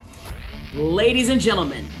Ladies and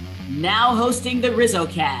gentlemen, now hosting the Rizzo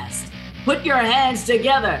Cast, put your hands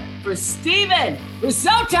together for Steven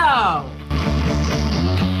Risotto!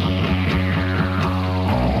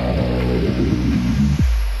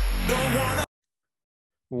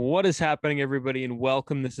 What is happening, everybody, and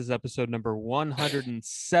welcome. This is episode number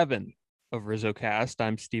 107 of Rizzo Cast.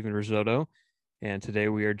 I'm Steven Risotto, and today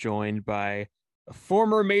we are joined by a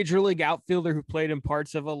former Major League outfielder who played in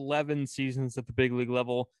parts of 11 seasons at the big league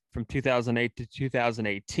level from 2008 to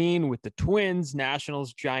 2018 with the Twins,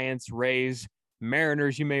 Nationals, Giants, Rays,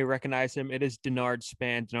 Mariners. You may recognize him. It is Denard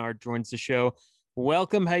Span. Denard joins the show.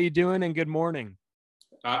 Welcome. How you doing? And good morning.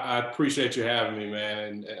 I appreciate you having me,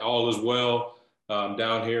 man. And all is well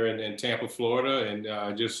down here in Tampa, Florida,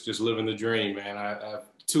 and just living the dream, man. I have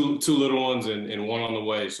two little ones and one on the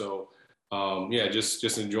way. So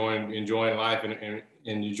just enjoying life and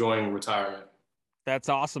enjoying retirement. That's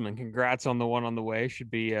awesome, and congrats on the one on the way.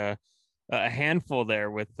 Should be a handful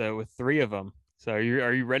there with three of them. So are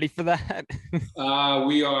you ready for that?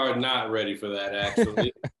 We are not ready for that,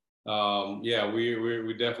 actually.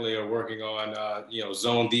 We definitely are working on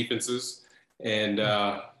zone defenses, and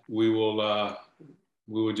we will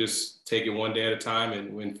just take it one day at a time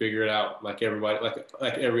and figure it out like everybody,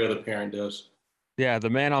 like every other parent does. Yeah,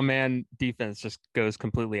 the man-on-man defense just goes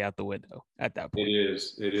completely out the window at that point.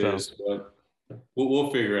 It is, but we'll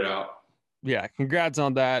figure it out. Yeah, congrats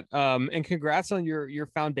on that. And congrats on your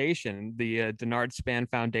foundation. The Denard Span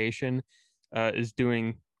Foundation is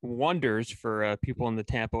doing wonders for people in the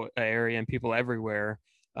Tampa area and people everywhere.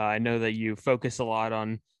 I know that you focus a lot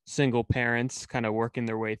on single parents kind of working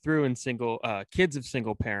their way through and single kids of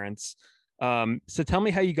single parents. So tell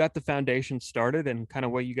me how you got the foundation started and kind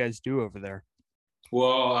of what you guys do over there.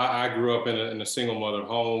 Well, I grew up in a single mother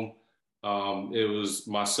home. It was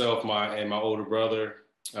myself, my older brother,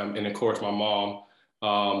 and of course my mom.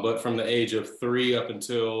 But from the age of 3 up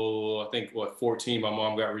until I think 14, my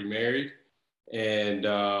mom got remarried, and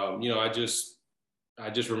I just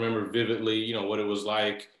remember vividly, what it was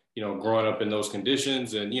like, growing up in those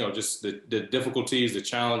conditions, and just the difficulties, the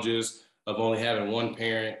challenges of only having one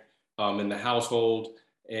parent in the household.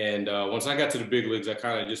 And once I got to the big leagues, I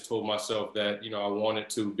kind of just told myself that, I wanted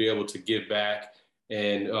to be able to give back.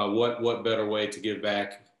 And what better way to give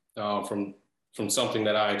back from something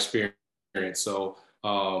that I experienced. So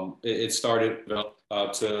it started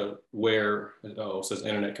to where it says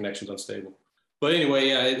internet connections unstable. But anyway,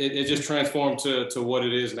 yeah, it just transformed to what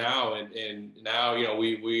it is now. And now,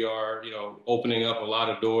 we are, opening up a lot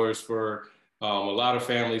of doors for a lot of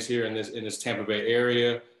families here in this Tampa Bay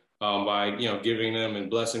area. By giving them and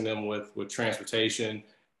blessing them with transportation,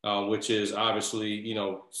 which is obviously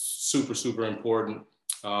super important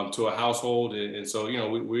to a household, and so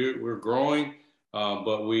we're growing,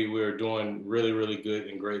 but we're doing really good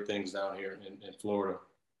and great things down here in Florida.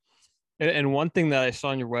 And one thing that I saw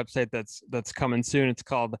on your website that's coming soon, it's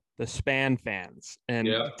called the Span Fans. And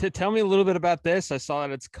tell me a little bit about this. I saw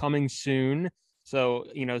that it's coming soon. So,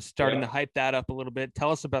 starting to hype that up a little bit. Tell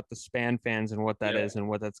us about the Span Fans and what that is and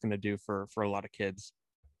what that's going to do for a lot of kids.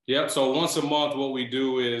 Yep. So once a month, what we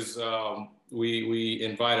do is we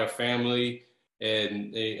invite our family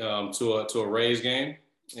and to a Rays game,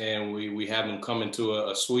 and we have them come into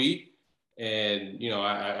a suite, and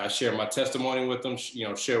I share my testimony with them.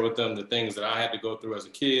 Share with them the things that I had to go through as a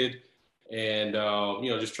kid, and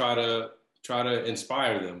just try to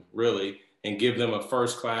inspire them really, and give them a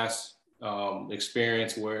first class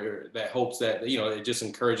experience where that hopes that, it just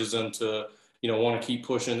encourages them to, want to keep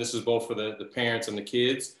pushing. This is both for the parents and the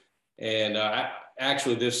kids. And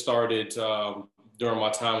actually this started during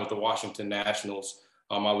my time with the Washington Nationals.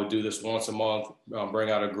 I would do this once a month,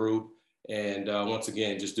 bring out a group, and once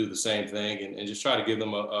again, just do the same thing and just try to give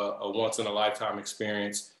them a once in a lifetime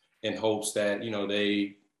experience in hopes that,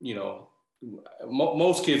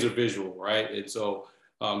 most kids are visual, right? And so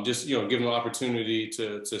just, give them the opportunity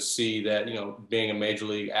to see that, being a major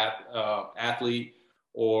league athlete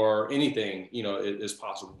or anything, is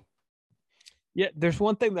possible. Yeah, there's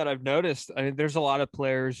one thing that I've noticed. I mean, there's a lot of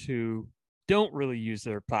players who don't really use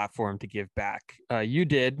their platform to give back. You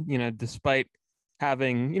did, despite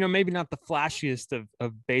having, maybe not the flashiest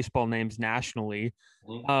of baseball names nationally.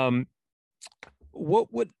 Mm-hmm.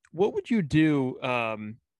 What would you do?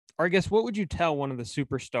 Or I guess, what would you tell one of the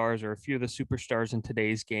superstars or a few of the superstars in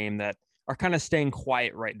today's game that are kind of staying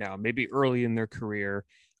quiet right now, maybe early in their career,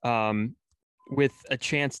 with a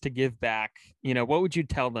chance to give back? What would you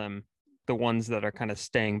tell them, the ones that are kind of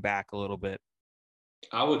staying back a little bit?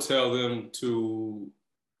 I would tell them to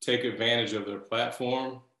take advantage of their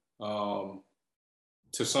platform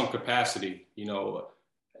to some capacity.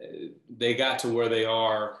 they got to where they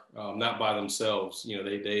are, not by themselves. You know,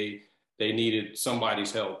 they needed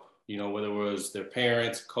somebody's help, you know, whether it was their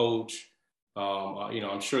parents, coach, you know,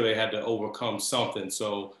 I'm sure they had to overcome something.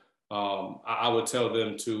 So I would tell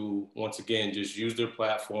them to, once again, just use their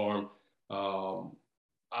platform.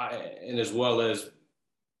 And as well as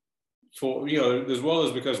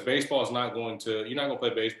because baseball is not going to, you're not going to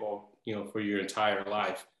play baseball, you know, for your entire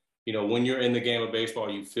life. You know, when you're in the game of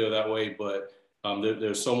baseball, you feel that way, but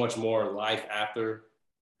there's so much more life after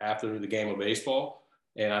the game of baseball.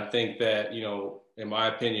 And I think that, you know, in my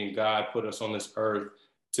opinion, God put us on this earth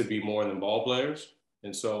to be more than ball players.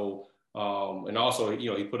 And so, and also,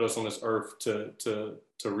 you know, he put us on this earth to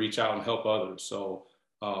reach out and help others. So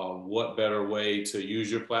what better way to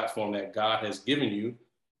use your platform that God has given you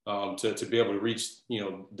to be able to reach, you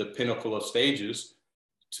know, the pinnacle of stages,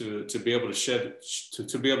 to be able to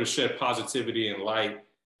shed positivity and light,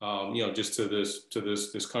 you know, just to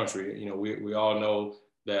this country. You know, we all know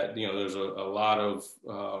that, you know, there's a lot of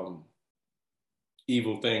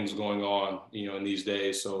evil things going on, you know, in these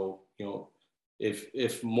days. So, you know,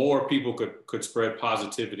 if more people could spread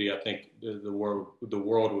positivity, I think the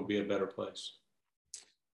world would be a better place.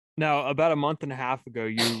 Now, about a month and a half ago,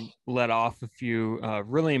 you let off a few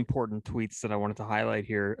really important tweets that I wanted to highlight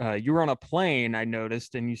here. You were on a plane, I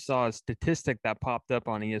noticed, and you saw a statistic that popped up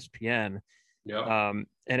on ESPN. Yeah.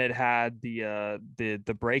 And it had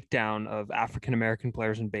the breakdown of African American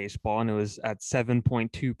players in baseball, and it was at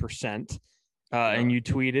 7.2%. And you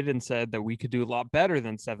tweeted and said that we could do a lot better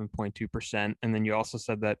than 7.2%. And then you also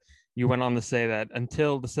said that you went on to say that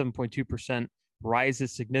until the 7.2%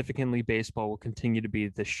 rises significantly, baseball will continue to be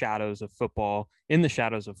in the shadows of football and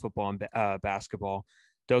basketball.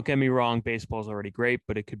 Don't get me wrong, baseball is already great,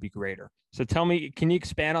 but it could be greater. So tell me, can you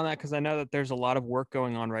expand on that? Because I know that there's a lot of work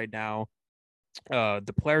going on right now.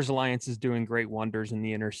 The Players Alliance is doing great wonders in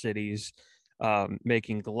the inner cities,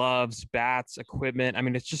 making gloves, bats, equipment. I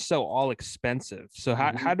mean, it's just so all expensive. So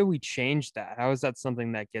how do we change that? How is that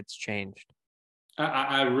something that gets changed?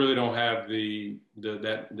 I really don't have the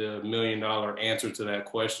 $1 million answer to that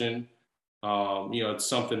question. You know, it's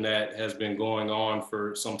something that has been going on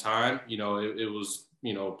for some time. You know, it was,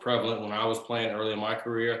 you know, prevalent when I was playing early in my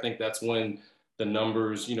career. I think that's when the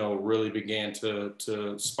numbers, you know, really began to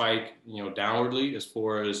spike, you know, downwardly as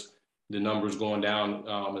far as the numbers going down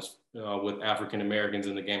with African Americans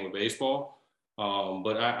in the game of baseball.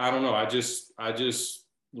 But I don't know. I just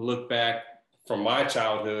look back from my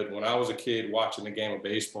childhood when I was a kid watching the game of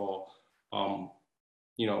baseball.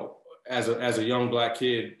 You know, as a young Black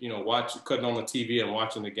kid, you know, cutting on the TV and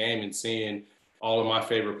watching the game and seeing all of my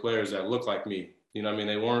favorite players that looked like me. You know, I mean,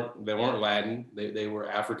 they weren't Latin, they were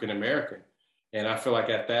African American. And I feel like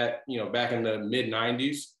at that, you know, back in the mid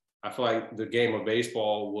 90s, I feel like the game of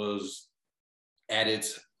baseball was at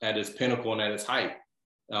its pinnacle and at its height.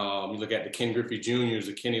 You look at the Ken Griffey Jr.'s,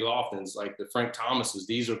 the Kenny Loftons, like the Frank Thomases.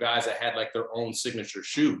 These are guys that had like their own signature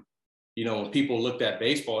shoe. You know, when people looked at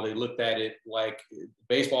baseball, they looked at it like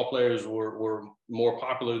baseball players were more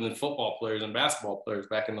popular than football players and basketball players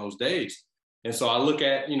back in those days. And so I look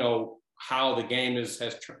at, you know, how the game has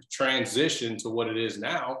transitioned to what it is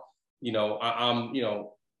now. You know, I'm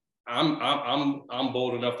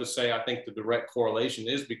bold enough to say I think the direct correlation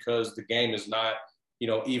is because the game is not, you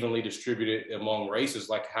know, evenly distributed among races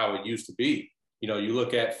like how it used to be. You know, you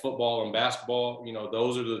look at football and basketball, you know,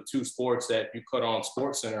 those are the two sports that you put on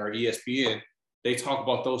SportsCenter or ESPN. They talk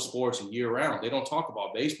about those sports year round. They don't talk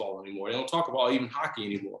about baseball anymore. They don't talk about even hockey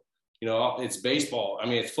anymore. You know, it's baseball. I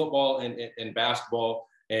mean, it's football and basketball.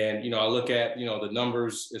 And, you know, I look at, you know, the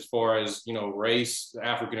numbers as far as, you know, race,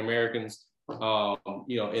 African Americans, you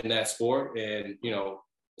know, in that sport. And, you know,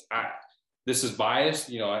 this is biased,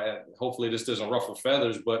 you know, hopefully this doesn't ruffle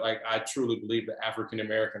feathers, but I truly believe the African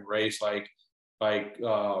American race, like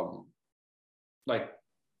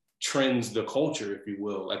trends the culture, if you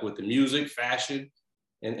will, like with the music, fashion,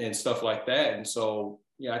 and stuff like that. And so,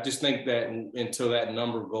 yeah, I just think that until that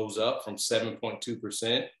number goes up from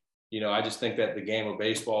 7.2%, you know, I just think that the game of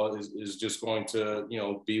baseball is just going to, you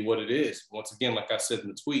know, be what it is. Once again, like I said in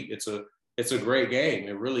the tweet, it's a great game.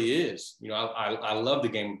 It really is. You know, I love the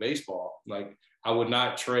game of baseball. Like I would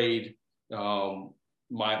not trade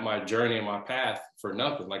my journey and my path for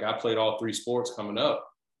nothing. Like I played all three sports coming up,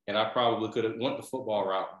 and I probably could have went the football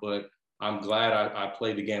route, but I'm glad I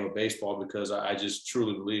played the game of baseball because I just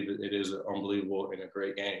truly believe that it is an unbelievable and a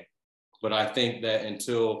great game. But I think that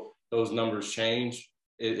until those numbers change,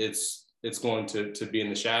 it's going to be in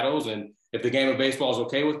the shadows. And if the game of baseball is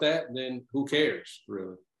okay with that, then who cares,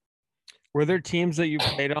 really? Were there teams that you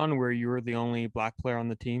played on where you were the only Black player on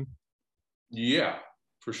the team? Yeah,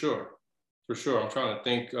 for sure. for sure. I'm trying to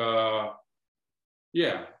think.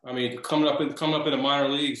 Yeah, I mean, coming up in the minor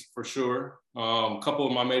leagues for sure. A couple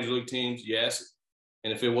of my major league teams, yes.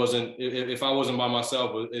 And if I wasn't by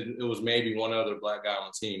myself, it was maybe one other black guy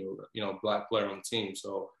on the team, black player on the team.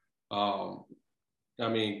 So, I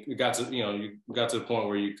mean, you got to the point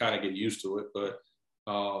where you kind of get used to it. But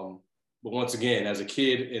once again, as a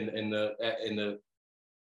kid in the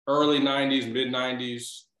early '90s, mid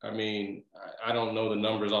 '90s, I mean, I don't know the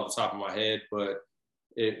numbers off the top of my head, but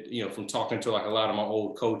from talking to like a lot of my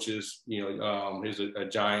old coaches, here's a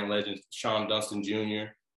Giant legend, Sean Dunston Jr.,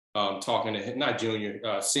 talking to him, not junior,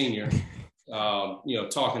 senior,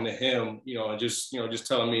 talking to him, and just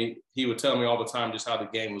telling me, he would tell me all the time just how the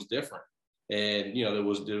game was different. And, there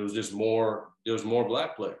was more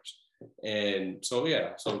black players. And so, yeah.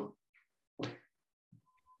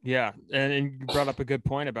 Yeah. And you brought up a good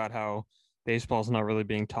point about how baseball is not really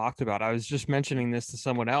being talked about. I was just mentioning this to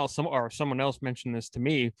someone else, someone else mentioned this to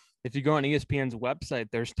me. If you go on ESPN's website,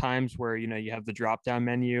 there's times where, you have the drop down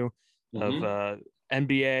menu of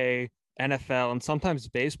NBA, NFL, and sometimes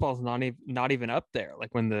baseball is not even up there. Like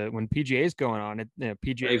when PGA is going on,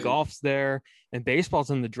 PGA Crazy. Golf's there, and baseball's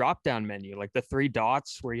in the drop down menu, like the 3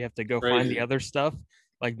 dots where you have to go Crazy. Find the other stuff,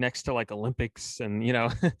 like next to like Olympics, and so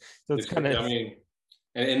it's kind of. I mean,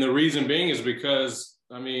 and the reason being is because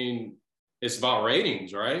it's about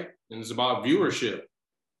ratings, right? And it's about viewership.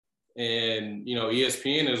 And,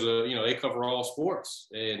 ESPN is they cover all sports,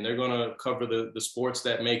 and they're going to cover the sports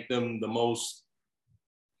that make them the most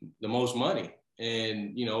money.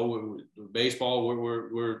 And, baseball,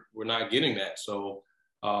 we're not getting that. So,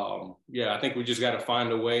 I think we just got to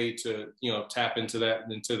find a way to, tap into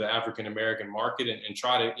the African-American market and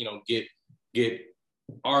try to, get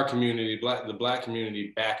our community, the black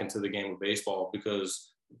community, back into the game of baseball, because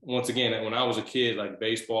once again, when I was a kid, like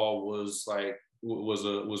baseball was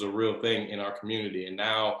a real thing in our community, and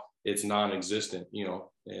now it's non-existent,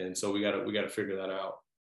 and so we got to figure that out.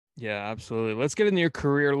 Yeah, absolutely. Let's get into your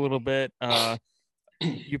career a little bit.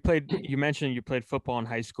 You mentioned you played football in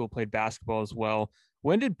high school, played basketball as well.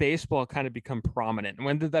 When did baseball kind of become prominent?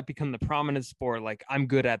 When did that become the prominent sport? Like, I'm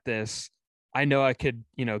good at this. I know I could,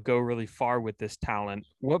 go really far with this talent.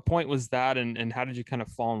 What point was that, and how did you kind of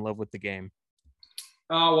fall in love with the game?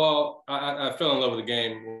 Well, I fell in love with the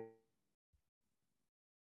game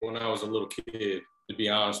when I was a little kid, to be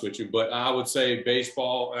honest with you. But I would say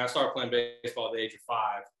baseball, and I started playing baseball at the age of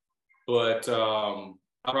 5. But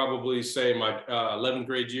I probably say my 11th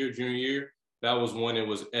grade year, junior year, that was when it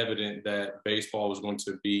was evident that baseball was going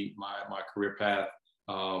to be my career path.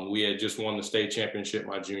 We had just won the state championship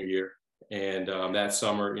my junior year. And that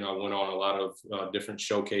summer, I went on a lot of different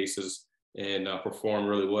showcases and performed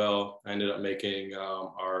really well. I ended up making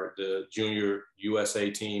the junior USA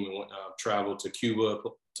team and traveled to Cuba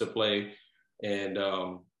to play. And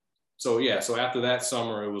so after that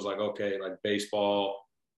summer, it was like, okay, like baseball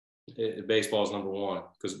is number one,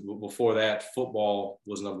 because before that, football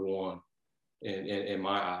was number one in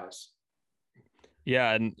my eyes.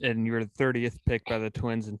 Yeah, and you were the 30th pick by the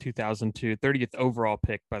Twins in 2002, 30th overall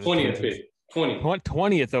pick by the 20th Twins.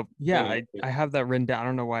 20th. Yeah, I have that written down. I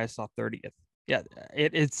don't know why I saw 30th. Yeah,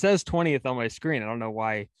 it says 20th on my screen. I don't know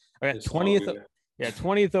why. I got 20th. Yeah,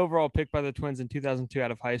 20th overall pick by the Twins in 2002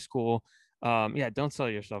 out of high school. Don't sell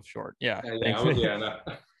yourself short. Yeah.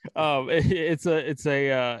 It's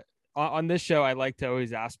a on this show, I like to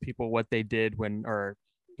always ask people what they did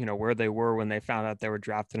where they were when they found out they were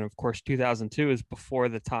drafted. And of course, 2002 is before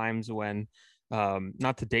the times when,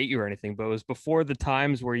 not to date you or anything, but it was before the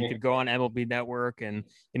times where you could go on MLB Network and,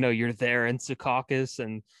 you're there in Secaucus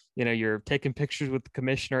and, you're taking pictures with the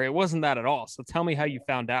commissioner. It wasn't that at all. So tell me how you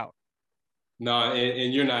found out. No,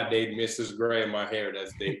 and you're not dating me. It's this gray in my hair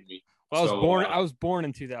that's dating me. Well, I was born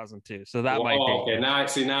in 2002, so that might date. Okay,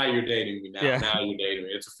 now you're dating me. Now you're dating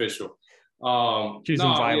me. It's official. Choosing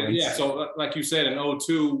violence. Yeah. So, like you said, in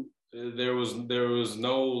 2002, there was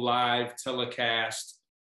no live telecast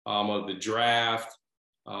of the draft.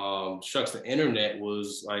 The internet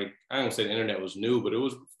was like, I don't say the internet was new, but it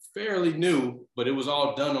was fairly new. But it was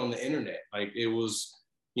all done on the internet. Like it was,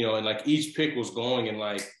 and like each pick was going in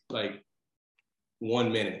like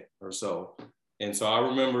 1 minute or so. And so I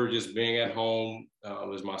remember just being at home. It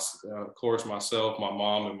was of course, myself, my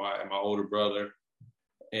mom, and my older brother.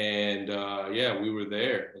 And we were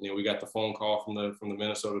there. And then we got the phone call from the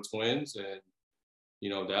Minnesota Twins, and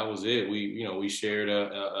that was it. We shared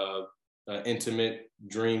a intimate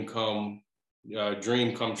dream come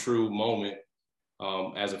true moment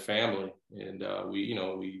as a family, and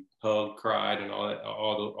we hugged, cried, and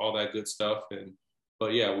all that good stuff. And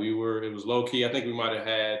but yeah, it was low key. I think we might have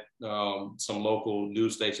had some local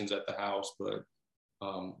news stations at the house, but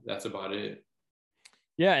that's about it.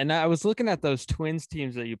 Yeah, and I was looking at those Twins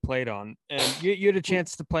teams that you played on, and you had a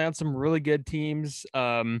chance to play on some really good teams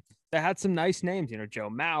that had some nice names. You know, Joe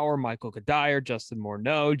Mauer, Michael Kadire, Justin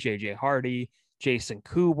Morneau, J.J. Hardy, Jason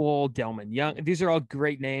Kubel, Delman Young. These are all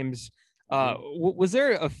great names. Was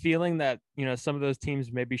there a feeling that, you know, some of those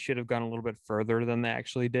teams maybe should have gone a little bit further than they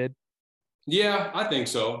actually did? Yeah, I think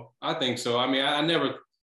so. I mean, I never,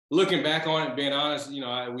 looking back on it, being honest, you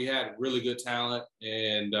know, we had really good talent,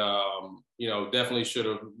 and you know, definitely should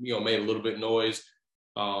have, you know, made a little bit noise,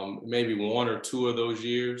 maybe one or two of those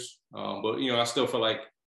years. But you know, I still feel like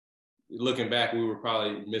looking back, we were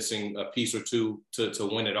probably missing a piece or two to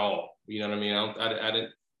win it all. You know what I mean? I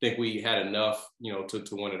didn't think we had enough, you know,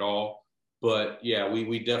 to win it all. But yeah,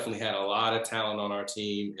 we definitely had a lot of talent on our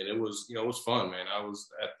team, and it was, you know, it was fun, man. I was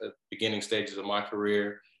at the beginning stages of my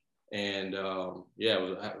career, and yeah,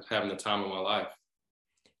 I was having the time of my life.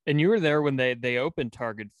 And you were there when they opened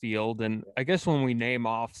Target Field, and I guess when we name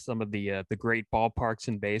off some of the great ballparks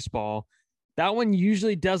in baseball, that one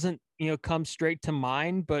usually doesn't, you know, come straight to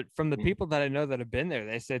mind. But from the people that I know that have been there,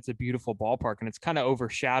 they say it's a beautiful ballpark, and it's kind of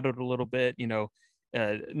overshadowed a little bit. You know,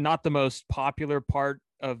 not the most popular part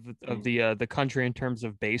of the country in terms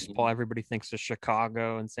of baseball. Everybody thinks of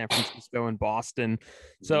Chicago and San Francisco and Boston.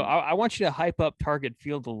 So I want you to hype up Target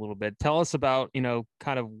Field a little bit. Tell us about, you know,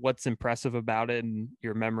 kind of what's impressive about it and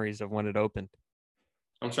your memories of when it opened.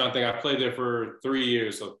 I'm trying to think. I played there for 3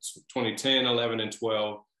 years, so 2010, 11, and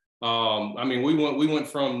 12. I mean, we went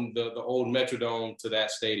from the old Metrodome to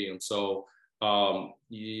that stadium. So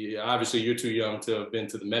obviously, you're too young to have been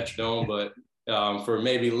to the Metrodome, but for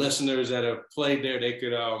maybe listeners that have played there, they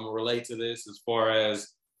could relate to this as far as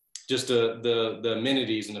just the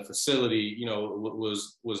amenities and the facility. You know,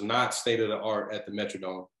 was not state of the art at the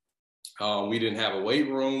Metrodome. We didn't have a weight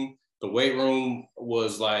room. The weight room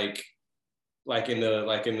was like in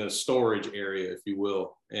the storage area, if you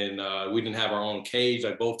will, and we didn't have our own cage.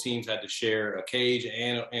 Like both teams had to share a cage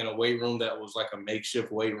and a weight room that was like a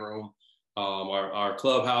makeshift weight room. Our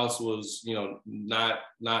clubhouse was, you know, not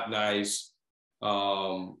nice.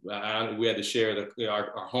 We had to share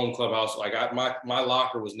our home clubhouse. Like my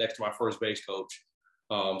locker was next to my first base coach.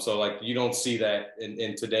 So like you don't see that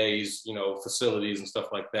in today's, you know, facilities and stuff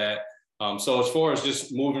like that. So as far as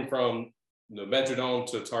just moving from the Metrodome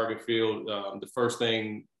to Target Field, the first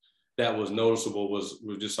thing that was noticeable was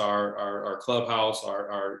just our clubhouse,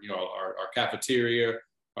 our cafeteria.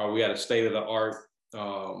 We had a state of the art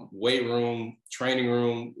weight room, training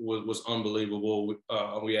room was unbelievable.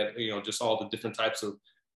 We had, you know, just all the different types of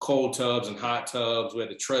cold tubs and hot tubs. We had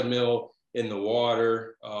the treadmill in the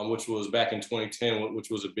water, which was back in 2010, which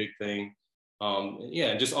was a big thing.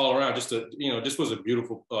 Yeah, just all around, just was a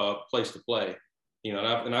beautiful place to play. You know,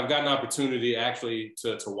 and I've gotten an opportunity actually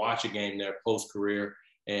to watch a game there post career,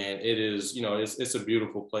 and it is, you know, it's a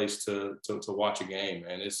beautiful place to watch a game,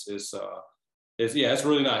 and it's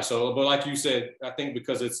really nice. So, but like you said, I think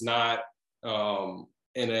because it's not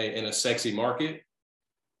in a sexy market,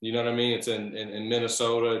 you know what I mean? It's in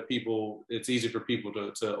Minnesota. It's easy for people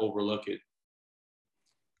to overlook it.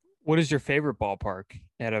 What is your favorite ballpark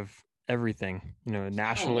out of everything, you know,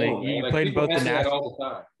 nationally? You like, played in both the national. all the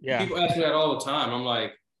time. Yeah, people ask me that all the time. I'm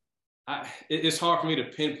like, it's hard for me to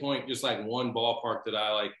pinpoint just like one ballpark that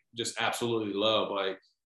I like just absolutely love. Like,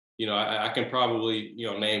 you know, I can probably, you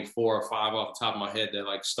know, name 4 or 5 off the top of my head that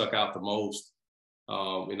like stuck out the most.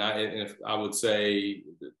 And I would say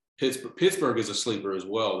Pittsburgh is a sleeper as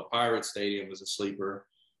well. The Pirates Stadium is a sleeper.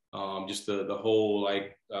 Just the whole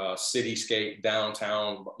like cityscape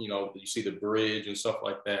downtown. You know, you see the bridge and stuff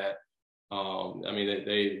like that. I mean,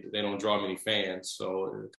 they don't draw many fans,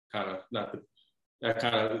 so it's kind of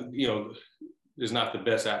you know, is not the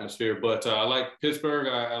best atmosphere. But I like Pittsburgh.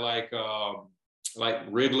 I like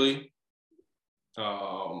Wrigley.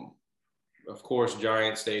 Of course,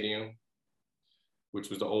 Giant Stadium, which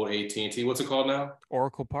was the old AT&T. What's it called now?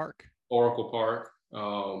 Oracle Park. Oracle Park.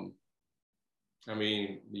 I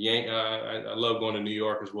mean, I love going to New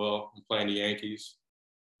York as well and playing the Yankees.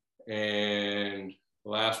 And the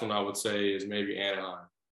last one I would say is maybe Anaheim.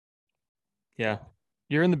 Yeah.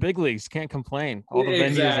 You're in the big leagues. Can't complain. All the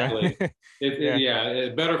exactly.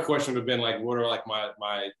 venues. A better question would have been like, what are like my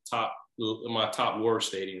top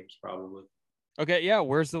worst stadiums probably. Okay. Yeah.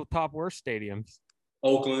 Where's the top worst stadiums?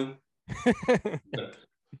 Oakland,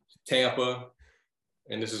 Tampa,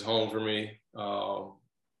 and this is home for me.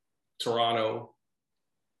 Toronto.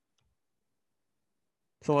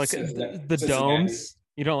 So like the domes.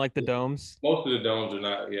 You don't like the domes? Most of the domes are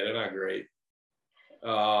not. Yeah, they're not great. I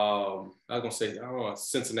was gonna say, I don't know,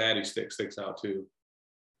 Cincinnati sticks out too.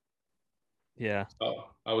 Yeah.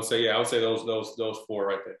 I would say those four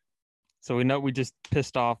right there. So we know we just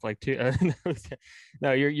pissed off like two.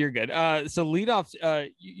 No, you're good. So leadoff,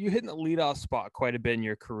 you hit in the leadoff spot quite a bit in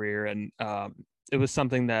your career, and it was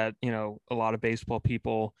something that a lot of baseball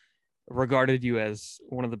people regarded you as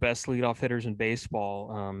one of the best leadoff hitters in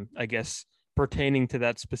baseball. I guess pertaining to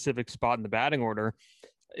that specific spot in the batting order.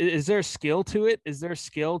 Is there a skill to it? Is there a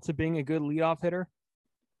skill to being a good leadoff hitter?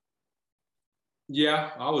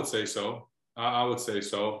 Yeah, I would say so. I would say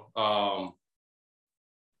so.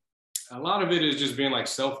 A lot of it is just being like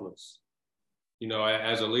selfless.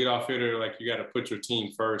 As a leadoff hitter, like you got to put your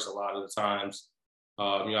team first a lot of the times.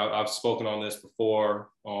 I've spoken on this before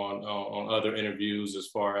on other interviews as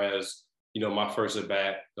far as, my first at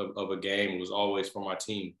bat of a game was always for my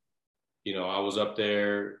team. I was up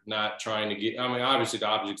there not trying to get, obviously the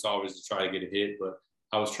object's always to try to get a hit, but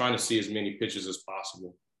I was trying to see as many pitches as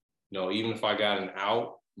possible. Even if I got an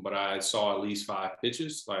out, but I saw at least 5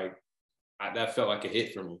 pitches, that felt like a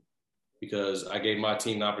hit for me because I gave my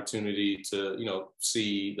team the opportunity to,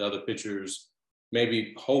 see the other pitchers,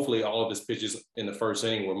 maybe hopefully all of his pitches in the first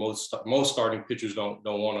inning where most starting pitchers don't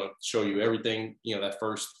want to show you everything, that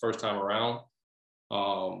first time around.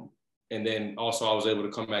 And then also I was able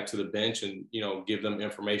to come back to the bench and, give them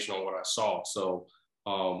information on what I saw. So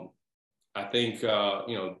I think,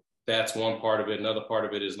 that's one part of it. Another part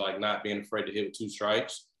of it is like not being afraid to hit with 2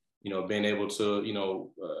 strikes, being able to,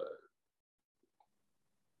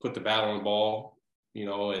 put the bat on the ball,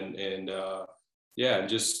 and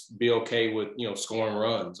just be okay with, scoring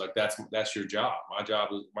runs. Like that's your job. My job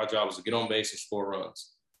is to get on base and score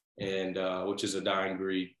runs, and which is a dying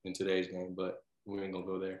breed in today's game, but we ain't gonna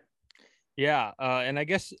go there. Yeah. And I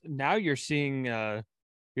guess now you're seeing a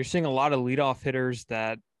lot of leadoff hitters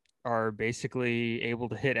that are basically able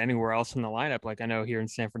to hit anywhere else in the lineup. Like I know here in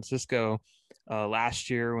San Francisco last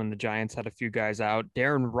year when the Giants had a few guys out,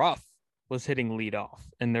 Darren Ruff was hitting leadoff,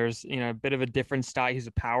 and there's, a bit of a different style. He's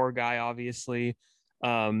a power guy, obviously.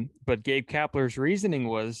 But Gabe Kapler's reasoning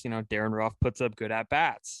was, Darren Ruff puts up good at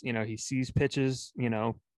bats. He sees pitches,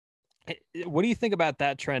 What do you think about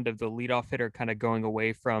that trend of the leadoff hitter kind of going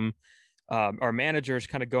away from our managers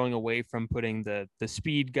kind of going away from putting the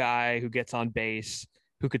speed guy who gets on base,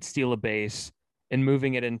 who could steal a base, and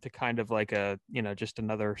moving it into kind of like a, just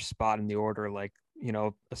another spot in the order, like,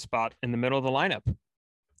 a spot in the middle of the lineup?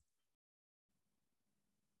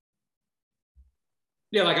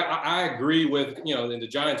 Yeah, like I agree with, and the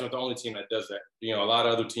Giants are the only team that does that. A lot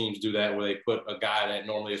of other teams do that where they put a guy that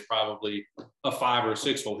normally is probably a 5 or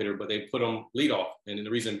 6 hole hitter, but they put him leadoff. And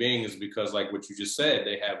the reason being is because, like what you just said,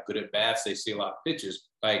 they have good at bats, they see a lot of pitches.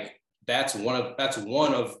 Like that's one of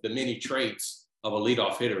the many traits of a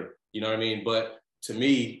leadoff hitter. You know what I mean? But to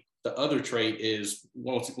me, the other trait is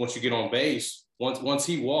once you get on base, once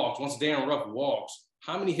Darren Ruff walks,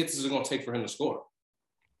 how many hits is it going to take for him to score?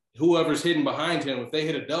 Whoever's hitting behind him, if they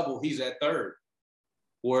hit a double, he's at third.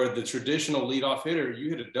 Where the traditional leadoff hitter, you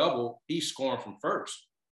hit a double, he's scoring from first.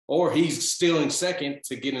 Or he's stealing second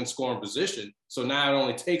to get in scoring position. So now it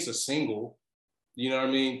only takes a single, you know what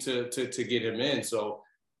I mean, to get him in. So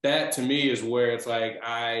that to me is where it's like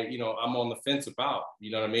I'm on the fence about,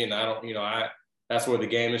 you know what I mean? I don't, that's where the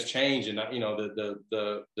game has changed. And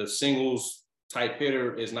the singles type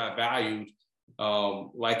hitter is not valued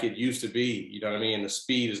like it used to be, you know what I mean? And the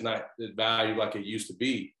speed is not valued like it used to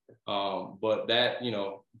be. But that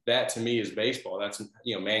to me is baseball. That's,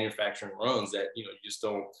 manufacturing runs that, you just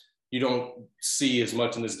don't see as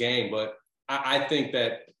much in this game. But I think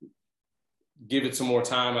that give it some more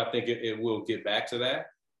time. I think it will get back to that.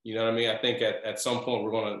 You know what I mean? I think at some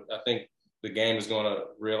point I think the game is going to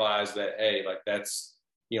realize that, hey, like that's,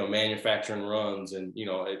 manufacturing runs and,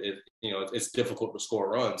 it's difficult to score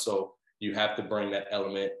runs. So you have to bring that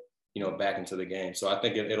element, back into the game. So I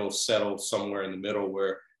think it'll settle somewhere in the middle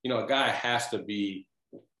where, a guy has to be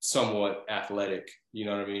somewhat athletic, you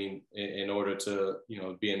know what I mean, in order to,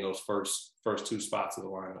 be in those first 2 spots of the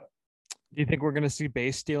lineup. Do you think we're going to see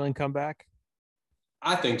base stealing come back?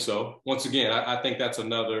 I think so. Once again, I think that's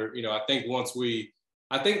another, I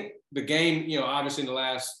think the game, obviously in the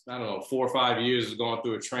last, 4 or 5 years has gone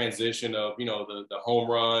through a transition of, the home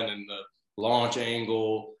run and the launch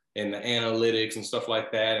angle and the analytics and stuff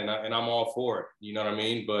like that. And I'm all for it, you know what I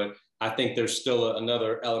mean? But I think there's still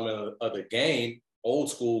another element of the game, old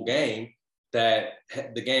school game, that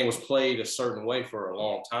the game was played a certain way for a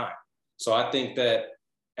long time. So I think that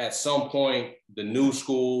at some point, the new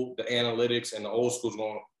school, the analytics, and the old school is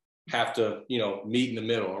going to have to, meet in the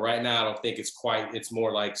middle. And right now, I don't think it's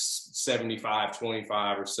more like 75-25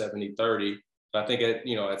 or 70-30. But I think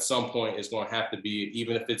at some point it's going to have to be,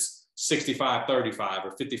 even if it's 65-35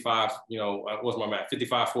 or 55, what's my math?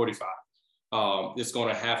 55-45. It's going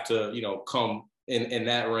to have to, come in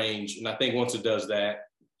that range. And I think once it does that,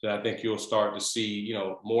 then I think you'll start to see,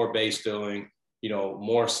 more base stealing,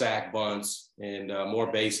 more sack bunts and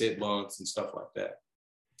more base hit bunts and stuff like that.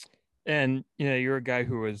 And, you're a guy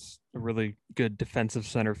who was a really good defensive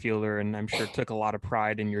center fielder, and I'm sure took a lot of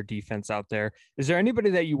pride in your defense out there. Is there anybody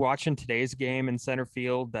that you watch in today's game in center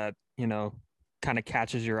field that, kind of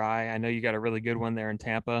catches your eye? I know you got a really good one there in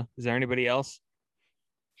Tampa. Is there anybody else?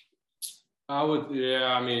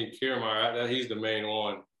 Kiermaier, he's the main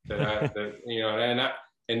one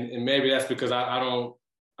and maybe that's because I don't,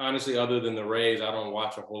 honestly, other than the Rays, I don't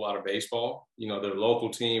watch a whole lot of baseball. Their local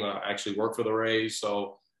team, I actually work for the Rays.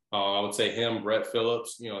 So I would say him, Brett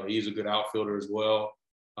Phillips, he's a good outfielder as well.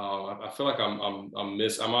 I feel like I'm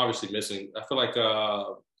obviously missing. I feel like,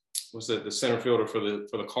 the center fielder for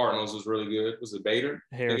the Cardinals is really good. Was it Bader?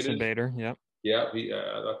 Harrison Bader. Yep. Yeah.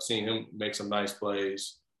 I've seen him make some nice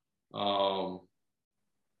plays. Off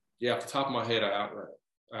the top of my head,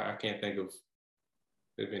 I can't think of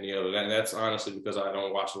any other. That's honestly because I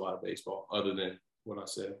don't watch a lot of baseball other than what I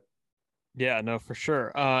said. Yeah, no, for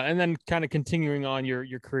sure. And then kind of continuing on your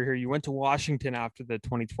career here, you went to Washington after the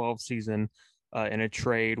 2012 season in a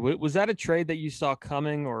trade. Was that a trade that you saw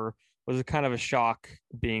coming, or was it kind of a shock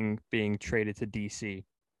being traded to DC?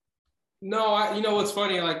 No, what's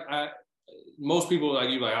funny? Like most people like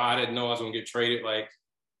you, I didn't know I was going to get traded. Like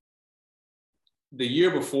the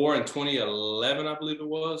year before in 2011, I believe it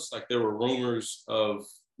was, like there were rumors of,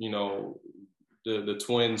 the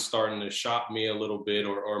Twins starting to shop me a little bit,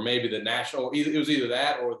 or maybe the National, it was either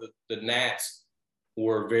that or the Nats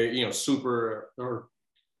were very, super or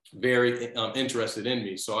very interested in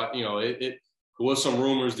me. So it was some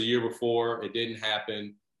rumors the year before. It didn't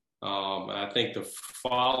happen. I think the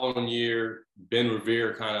following year, Ben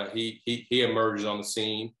Revere he emerged on the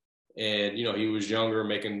scene, and he was younger,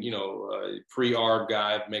 making pre-arb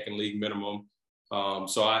guy, making league minimum.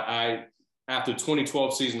 So I after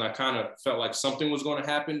 2012 season, I kind of felt like something was going to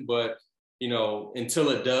happen, but until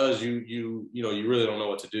it does, you really don't know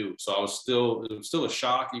what to do. So it was still a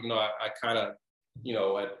shock, even though I kind of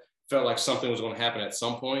I felt like something was going to happen at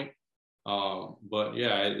some point. But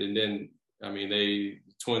yeah, and then the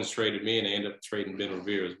Twins traded me, and they ended up trading Ben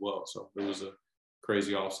Revere as well. So it was a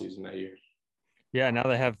crazy offseason that year. Yeah, now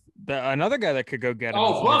they have another guy that could go get him.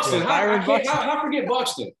 Oh, Buxton! How forget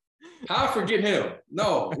Buxton? How forget him?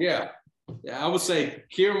 No, yeah. Yeah, I would say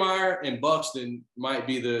Kiermaier and Buxton might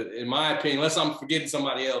be in my opinion, unless I'm forgetting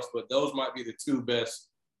somebody else, but those might be the two best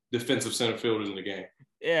defensive center fielders in the game.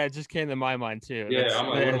 Yeah, it just came to my mind too. Yeah, I'm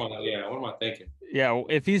like, what am I thinking? Yeah, well,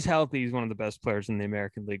 if he's healthy, he's one of the best players in the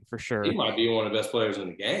American League for sure. He might be one of the best players in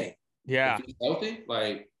the game. Yeah. If he's healthy,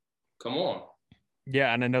 like, come on.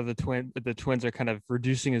 Yeah, and I know the Twins are kind of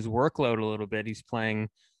reducing his workload a little bit. He's playing,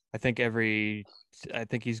 I think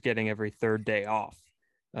he's getting every third day off.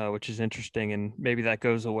 Which is interesting, and maybe that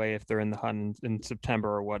goes away if they're in the hunt in September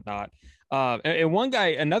or whatnot. And one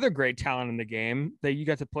guy, another great talent in the game that you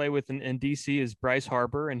got to play with in DC is Bryce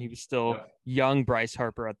Harper, and he was still young Bryce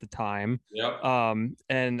Harper at the time. Yep.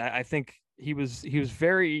 And I think he was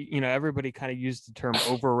very, everybody kind of used the term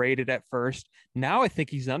overrated at first. Now I think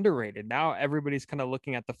he's underrated. Now everybody's kind of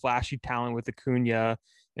looking at the flashy talent with Acuna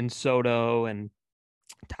and Soto and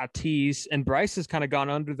Tatis, and Bryce has kind of gone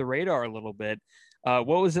under the radar a little bit.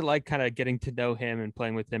 What was it like kind of getting to know him and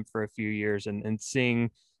playing with him for a few years and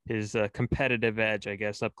seeing his competitive edge, I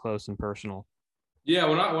guess, up close and personal? Yeah,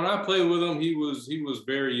 when I played with him, he was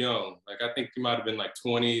very young. Like I think he might have been like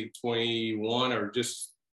 20, 21, or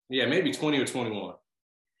maybe 20 or 21.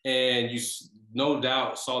 And you no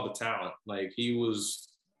doubt saw the talent. Like he was,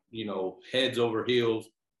 heads over heels,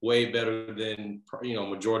 way better than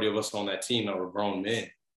majority of us on that team that were grown men.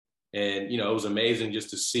 And, it was amazing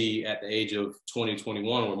just to see at the age of 20,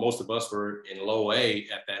 21, where most of us were in low A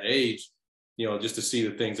at that age, just to see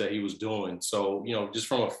the things that he was doing. So, just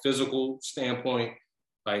from a physical standpoint,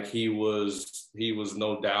 like he was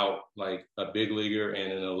no doubt like a big leaguer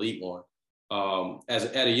and an elite one.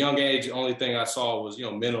 At a young age, the only thing I saw was,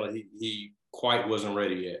 mentally, he quite wasn't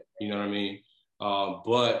ready yet. You know what I mean?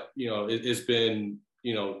 But, it's been,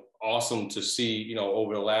 awesome to see,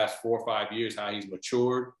 over the last 4 or 5 years, how he's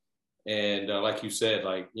matured. And like you said,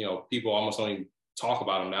 people almost don't even talk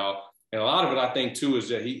about him now. And a lot of it, I think, too, is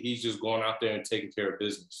that he's just going out there and taking care of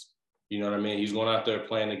business. You know what I mean? He's going out there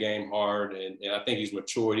playing the game hard, and I think he's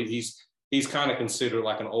matured. He's kind of considered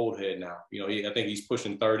like an old head now. I think he's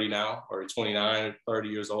pushing 30 now, or 29, 30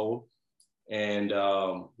 years old. And,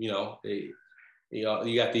 you know,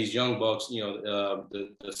 you got these young bucks, you know, the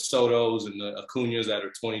Sotos and the Acuñas that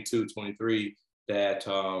are 22, 23 that,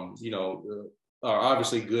 you know, are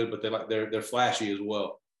obviously good, but they're flashy as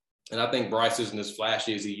well. And I think Bryce isn't as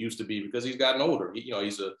flashy as he used to be because he's gotten older. You know,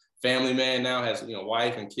 he's a family man now, has, you know,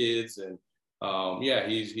 wife and kids, and yeah,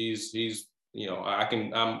 he's you know,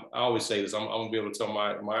 I always say this. I'm gonna be able to tell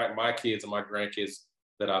my kids and my grandkids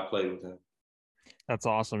that I played with him. That's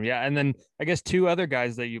awesome. Yeah, and then I guess two other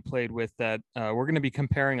guys that you played with that we're going to be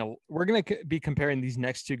comparing. We're going to be comparing these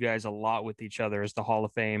next two guys a lot with each other as the Hall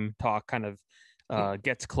of Fame talk kind of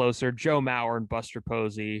gets closer. Joe Mauer and Buster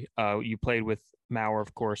Posey. You played with Mauer,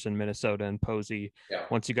 of course, in Minnesota, and Posey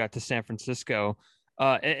once you got to San Francisco.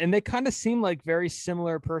 And they kind of seem like very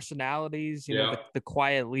similar personalities. You know, the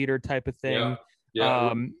quiet leader type of thing.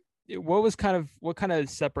 Yeah. What kind of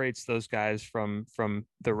separates those guys from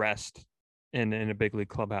the rest in a big league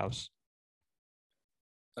clubhouse?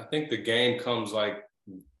 I think the game comes like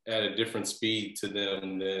at a different speed to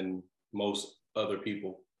them than most other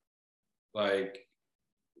people. Like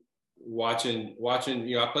watching,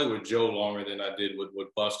 you know, I played with Joe longer than I did with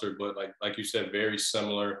Buster, but like you said, very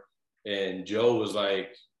similar. And Joe was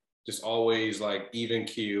like just always like even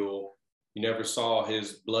keel. You never saw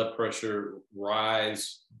his blood pressure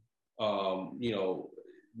rise. You know,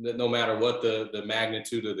 no matter what the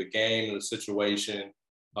magnitude of the game or the situation,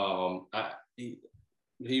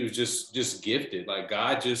 he was just gifted. Like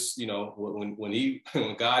God just, you know,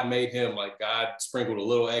 when God made him, like God sprinkled a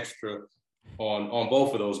little extra on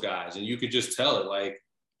both of those guys, and you could just tell it. Like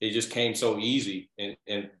it just came so easy,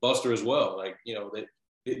 and Buster as well. Like, you know,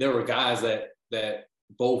 there were guys that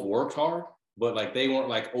both worked hard, but like they weren't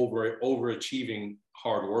like overachieving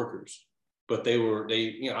hard workers. But they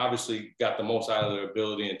you know, obviously got the most out of their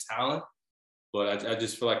ability and talent. But I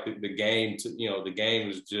just feel like the game, you know, the game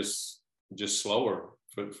is just slower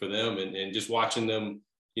for them, and just watching them,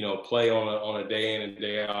 you know, play on a day in and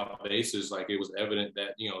day out basis, like it was evident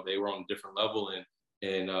that, you know, they were on a different level.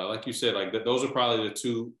 And like you said, like those are probably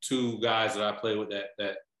the two guys that I played with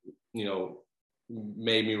that you know,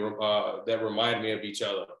 made me that reminded me of each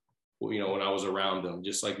other, you know, when I was around them.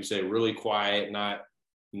 Just like you say, really quiet,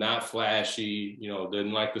 not flashy, you know,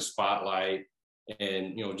 didn't like the spotlight,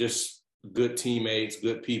 and, you know, just good teammates,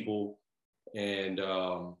 good people, and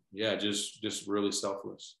yeah, just really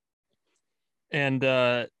selfless. And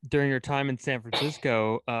during your time in San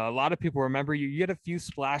Francisco, a lot of people remember you. You had a few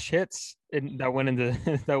splash hits that went into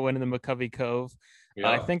McCovey Cove.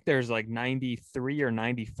 I think there's like 93 or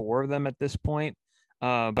 94 of them at this point.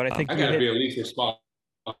 But I think I got to be at least responsible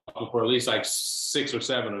for at least like 6 or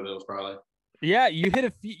 7 of those, probably. Yeah, you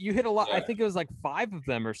hit a lot. Yeah. I think it was like 5 of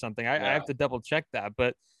them or something. I have to double check that,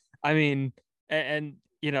 but I mean, and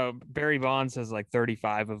you know, Barry Bonds has like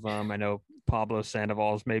 35 of them. I know Pablo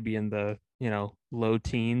Sandoval's maybe in the, you know, low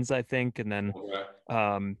teens, I think, and then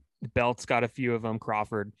Belt's got a few of them.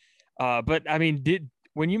 Crawford, but I mean,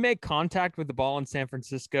 when you make contact with the ball in San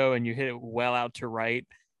Francisco and you hit it well out to right,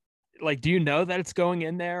 like, do you know that it's going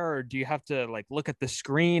in there, or do you have to like look at the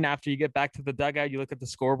screen after you get back to the dugout? You look at the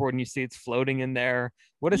scoreboard and you see it's floating in there.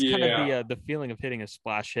 What is kind of the feeling of hitting a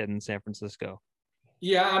splash hit in San Francisco?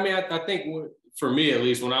 Yeah, I mean, I think for me, at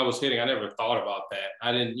least, when I was hitting, I never thought about that.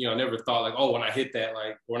 I didn't, you know, never thought like, oh, when I hit that,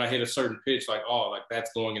 like when I hit a certain pitch, like, oh, like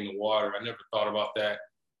that's going in the water. I never thought about that.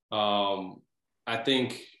 I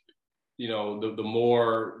think, you know, the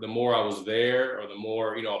more I was there, or the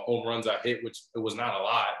more, you know, home runs I hit, which it was not a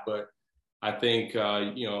lot, but I think,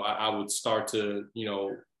 you know, I would start to, you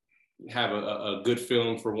know, have a good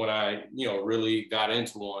feeling for when I, you know, really got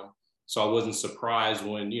into one. So I wasn't surprised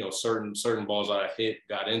when, you know, certain balls that I hit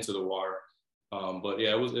got into the water. But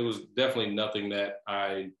yeah, it was definitely nothing that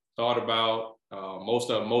I thought about. Most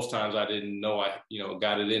times I didn't know I, you know,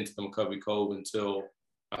 got it into McCovey Cove until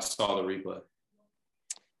I saw the replay.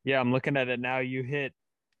 Yeah, I'm looking at it now. You hit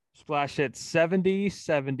splash hit 70,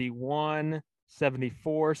 71,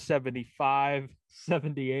 74, 75,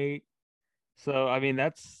 78. So, I mean,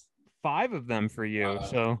 that's 5 of them for you.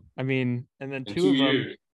 So, I mean, and then 2 of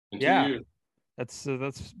them. Yeah, that's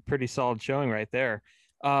pretty solid showing right there.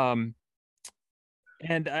 And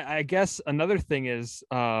I guess another thing is,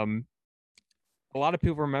 a lot of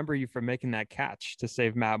people remember you for making that catch to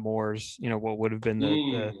save Matt Moore's, you know, what would have been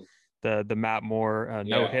the Matt Moore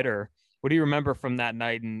no hitter. What do you remember from that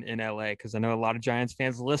night in LA? Because I know a lot of Giants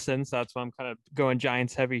fans listen, so that's why I'm kind of going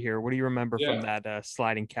Giants heavy here. What do you remember from that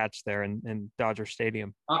sliding catch there in Dodger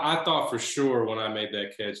Stadium? I thought for sure when I made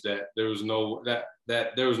that catch that there was no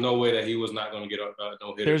way that he was not going to get a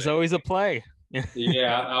no hitter. There's always a play.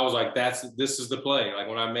 Yeah, I was like, this is the play. Like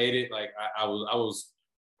when I made it, like I was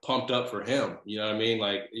pumped up for him. You know what I mean?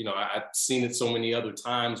 Like, you know, I've seen it so many other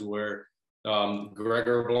times where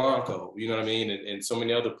Gregor Blanco, you know what I mean? And so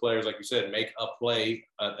many other players, like you said, make a play,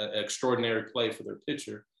 an extraordinary play for their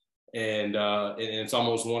pitcher. And it's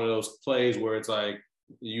almost one of those plays where it's like,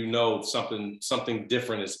 you know, something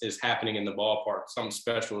different is happening in the ballpark. Something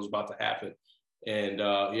special is about to happen. And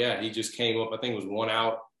he just came up, I think it was one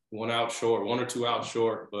out short, 1 or 2 out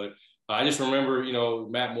short. But I just remember, you know,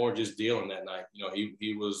 Matt Moore just dealing that night. You know,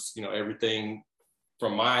 he was, you know, everything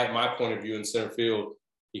from my point of view in center field.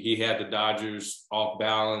 He had the Dodgers off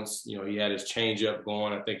balance. You know, he had his changeup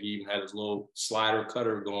going. I think he even had his little slider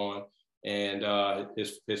cutter going. And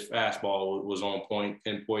his fastball was on point,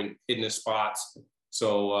 pinpoint, hitting his spots.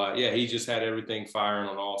 So, he just had everything firing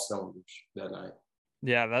on all cylinders that night.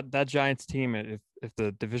 Yeah, that Giants team, if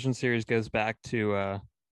the division series goes back to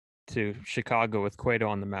Chicago with Cueto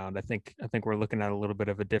on the mound, I think we're looking at a little bit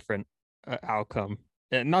of a different outcome.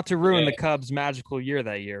 Not to ruin the Cubs' magical year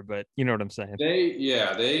that year, but you know what I'm saying.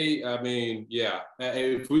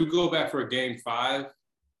 If we go back for a game 5,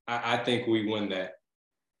 I think we win that.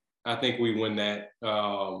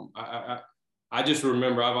 I just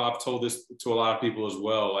remember I've told this to a lot of people as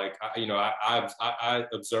well. Like, I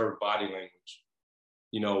observed body language.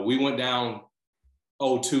 You know, we went down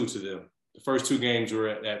 0-2 to them. The first 2 games were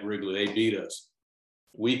at Wrigley. They beat us.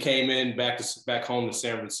 We came in back home to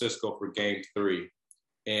San Francisco for game 3.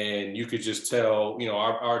 And you could just tell, you know,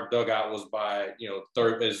 our dugout was by, you know,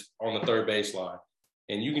 on the third baseline.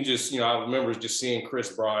 And you can just, you know, I remember just seeing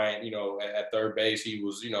Kris Bryant, you know, at third base. He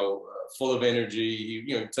was, you know, full of energy.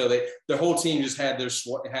 You know, so the whole team just had their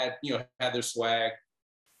swag.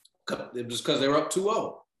 It was because they were up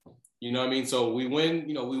 2-0. You know what I mean? So we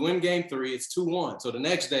win game 3. It's 2-1. So the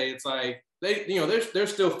next day, it's like they're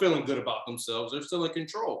still feeling good about themselves. They're still in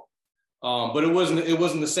control. But it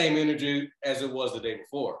wasn't the same energy as it was the day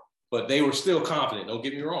before. But they were still confident. Don't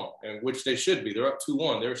get me wrong, and which they should be. They're up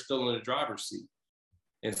 2-1. They're still in the driver's seat.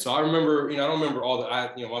 And so I remember, you know, I don't remember all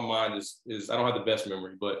my mind is I don't have the best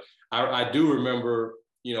memory, but I do remember,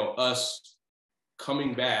 you know, us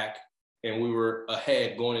coming back and we were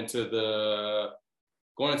ahead going into the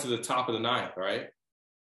top of the 9th, right?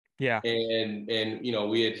 Yeah. And you know,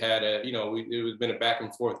 we had it was been a back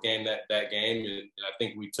and forth game that game, and I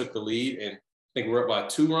think we took the lead, and I think we're up by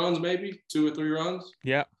 2 runs, maybe 2 or 3 runs.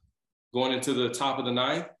 Yeah. Going into the top of the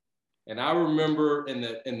 9th, and I remember in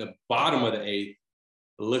the bottom of the 8th,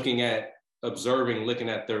 looking at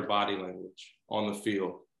their body language on the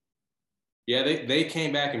field. Yeah, they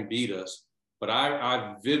came back and beat us, but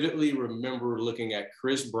I vividly remember looking at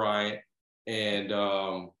Kris Bryant and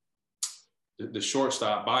the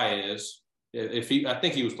shortstop Baez. I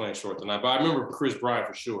think he was playing short tonight, but I remember Kris Bryant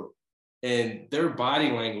for sure. And their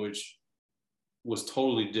body language was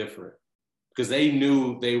totally different because they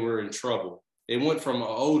knew they were in trouble. It went from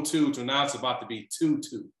 0-2 to now it's about to be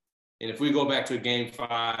 2-2. And if we go back to a game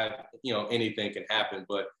 5, you know, anything can happen.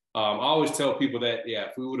 But I always tell people that,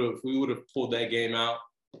 if we would have pulled that game out,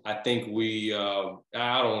 I think I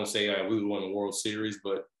don't want to say we would have won the World Series,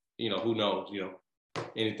 but, you know, who knows, you know,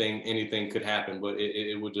 anything could happen. But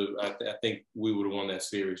it would have, I think we would have won that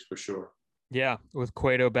series for sure. Yeah, with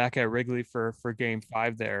Cueto back at Wrigley for game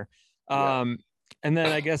 5 there. Yeah. And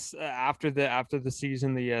then I guess after the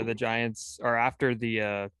season, the Giants, or after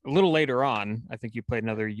a little later on, I think you played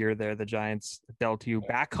another year there. The Giants dealt you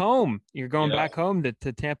back home. You're going back home to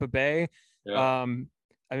Tampa Bay. Yeah.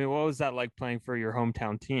 I mean, what was that like playing for your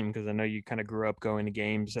hometown team? Because I know you kind of grew up going to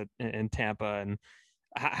games in Tampa. And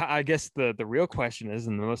I guess the real question is,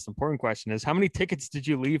 and the most important question is, how many tickets did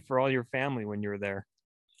you leave for all your family when you were there?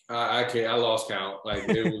 I lost count. Like,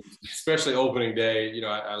 it was, especially opening day, you know,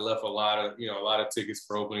 I left a lot of tickets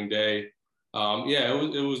for opening day.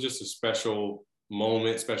 It was just a special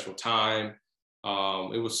moment, special time.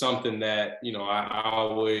 It was something that, you know, I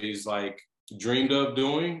always like dreamed of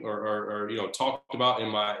doing or you know, talked about in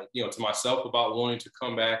my, you know, to myself about wanting to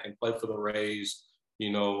come back and play for the Rays,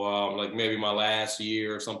 you know, like maybe my last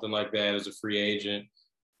year or something like that as a free agent.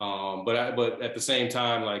 But at the same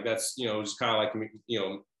time, like, that's, you know, just kind of like me, you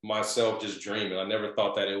know, myself just dreaming. I never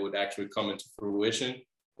thought that it would actually come into fruition.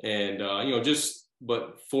 And, you know,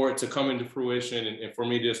 but for it to come into fruition and for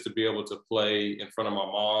me just to be able to play in front of my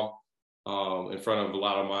mom, in front of a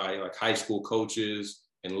lot of my like high school coaches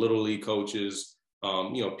and little league coaches,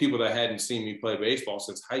 you know, people that hadn't seen me play baseball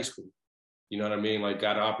since high school, you know what I mean? Like,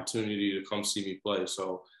 got an opportunity to come see me play.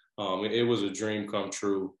 So it was a dream come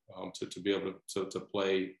true to be able to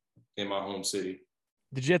play in my home city.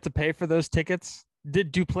 Did you have to pay for those tickets?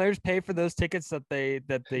 Do players pay for those tickets that they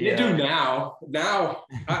do now? Now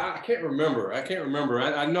I can't remember.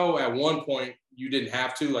 I know at one point you didn't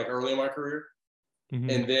have to, like early in my career. Mm-hmm.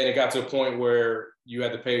 And then it got to a point where you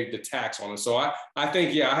had to pay the tax on it. So I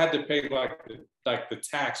think, yeah, I had to pay like the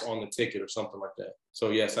tax on the ticket or something like that.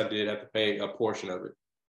 So yes, I did have to pay a portion of it.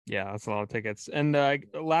 Yeah, that's a lot of tickets. And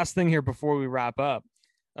last thing here before we wrap up,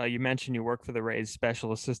 you mentioned you work for the Rays,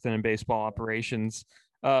 special assistant in baseball operations.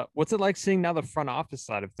 What's it like seeing now the front office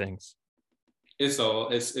side of things? It's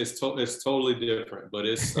totally different, but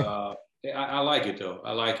it's I like it though.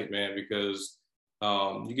 I like it, man, because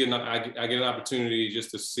I get an opportunity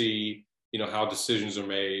just to see, you know, how decisions are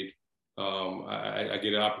made. I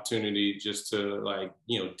get an opportunity just to, like,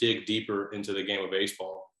 you know, dig deeper into the game of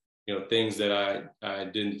baseball. You know, things that I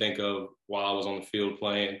didn't think of while I was on the field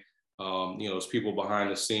playing. You know, there's people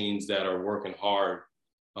behind the scenes that are working hard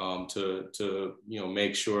to you know,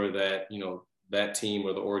 make sure that, you know, that team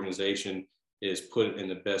or the organization is put in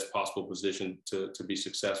the best possible position to be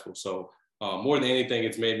successful. So more than anything,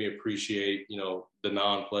 it's made me appreciate, you know, the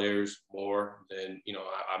non-players more than, you know,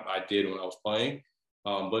 I did when I was playing.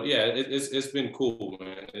 But yeah, it's been cool,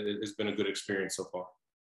 man. It's been a good experience so far.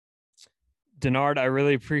 Denard, I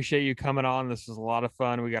really appreciate you coming on. This was a lot of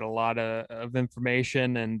fun. We got a lot of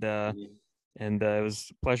information, and it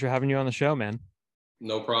was a pleasure having you on the show, man.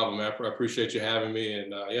 No problem, man. I appreciate you having me,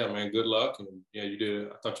 and yeah, man, good luck. And yeah,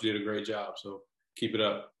 I thought you did a great job. So keep it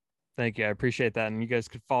up. Thank you. I appreciate that. And you guys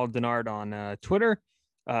could follow Denard on Twitter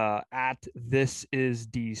at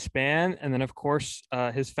ThisIsDSpan. And then, of course,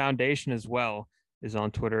 his foundation as well is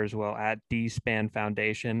on Twitter as well, at DSpan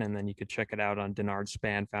Foundation. And then you could check it out on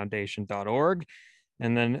DenardSpanFoundation.org.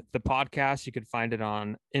 And then the podcast, you could find it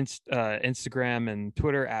on Instagram and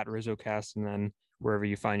Twitter at RizzoCast. And then wherever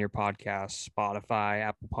you find your podcasts, Spotify,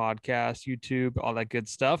 Apple Podcasts, YouTube, all that good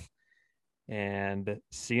stuff. And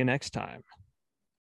see you next time.